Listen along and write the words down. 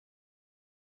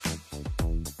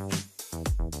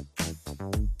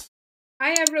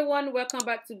Hi everyone, welcome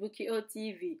back to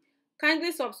BukkyOTv.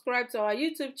 Kindly subscribe to our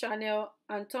YouTube channel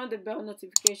and turn the bell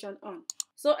notification on.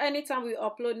 So anytime we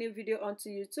upload new video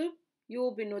onto YouTube, you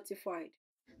will be notified.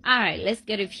 All right, let's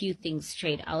get a few things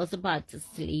straight. I was about to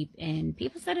sleep and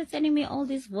people started sending me all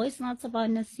these voice notes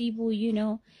about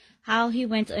Nasibu, how he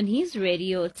went on his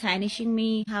radio tarnishing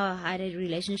me, how I had a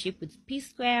relationship with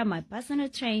Psquare, my personal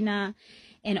trainer,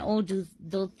 and all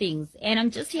those things. And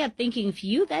I'm just here thinking, if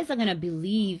you guys are going to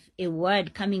believe a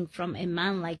word coming from a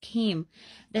man like him,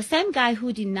 the same guy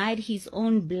who denied his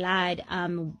own blood,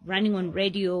 running on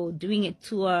radio, doing a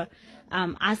tour,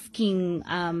 asking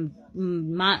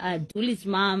Duli's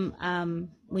mom,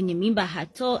 when you remember her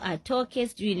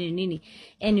case doing nini.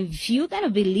 And if you're going to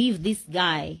believe this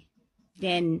guy,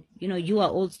 then you are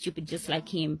all stupid just like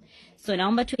him. So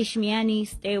naomba tuheshimiani,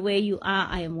 stay where you are.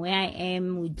 I am where I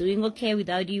am. We're doing okay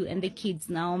without you and the kids.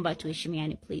 Naomba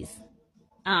tuheshimiani, please.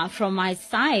 From my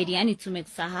side, yani to make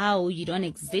sahau you don't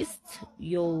exist.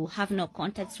 You have no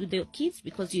contacts with your kids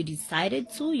because you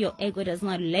decided to. Your ego does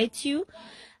not let you.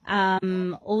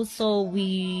 Also,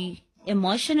 we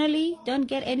emotionally don't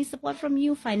get any support from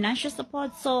you, financial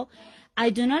support. So I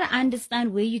do not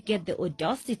understand where you get the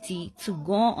audacity to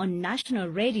go on national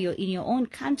radio in your own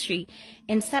country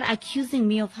and start accusing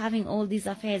me of having all these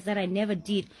affairs that I never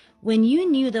did, when you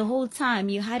knew the whole time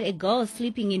you had a girl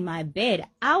sleeping in my bed,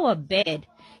 our bed,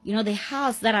 the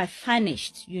house that I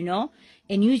furnished,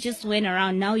 and you just went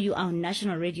around. Now you are on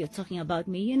national radio talking about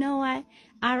me. You know what?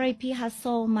 R.I.P.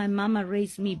 Hassan, my mama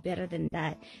raised me better than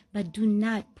that. But do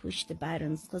not push the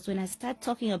buttons, because when I start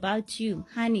talking about you,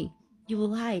 honey, you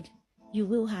will hide. You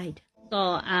will hide.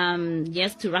 So,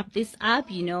 just to wrap this up,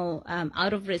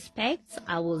 out of respect,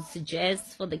 I will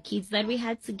suggest for the kids that we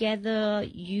had together,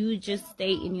 you just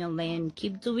stay in your lane,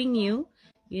 keep doing you.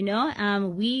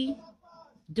 We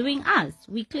doing us.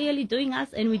 We clearly doing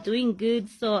us, and we're doing good.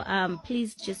 So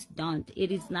please just don't.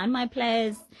 It is not my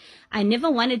place. I never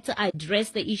wanted to address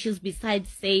the issues besides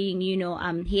saying,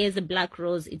 here's a black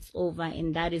rose, it's over,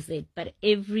 and that is it. But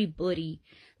everybody,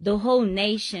 the whole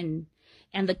nation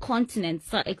and the continent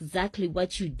saw exactly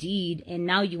what you did, and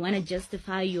now you want to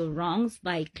justify your wrongs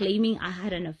by claiming I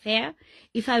had an affair.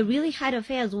 If I really had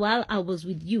affairs while I was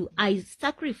with you, I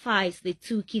sacrificed the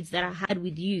 2 kids that I had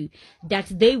with you, that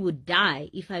they would die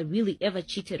if I really ever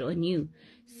cheated on you.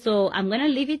 So I'm gonna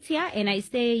leave it here, and I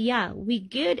say, yeah, we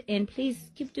good, and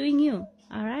please keep doing you.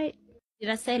 All right. Did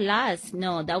I say last?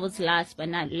 No, that was last but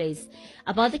not least.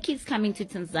 About the kids coming to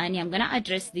Tanzania, I'm going to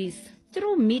address this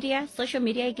through media, social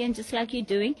media again, just like you're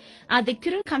doing. They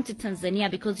couldn't come to Tanzania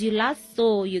because you last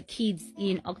saw your kids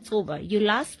in October. You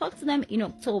last spoke to them in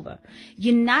October.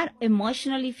 You're not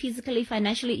emotionally, physically,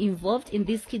 financially involved in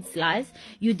these kids' lives.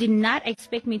 You did not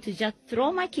expect me to just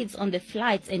throw my kids on the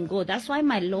flights and go. That's why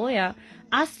my lawyer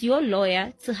ask your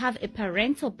lawyer to have a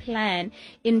parental plan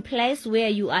in place where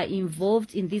you are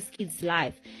involved in this kid's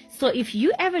life. So if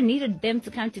you ever needed them to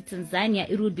come to Tanzania,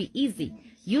 it would be easy.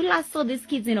 You last saw these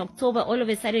kids in October, all of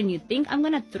a sudden you think I'm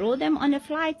going to throw them on a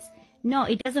flight? No,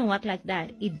 it doesn't work like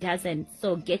that. It doesn't.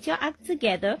 So get your act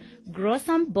together, grow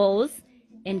some balls,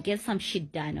 and get some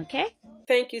shit done, okay?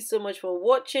 Thank you so much for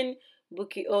watching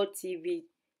BukkyOTv.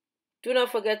 Do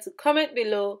not forget to comment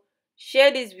below,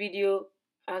 share this video,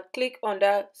 and click on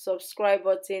that subscribe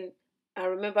button, and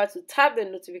remember to tap the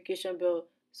notification bell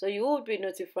so you will be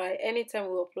notified anytime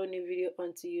we upload new video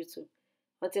onto YouTube.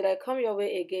 Until I come your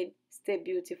way again, stay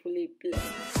beautifully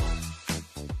blessed.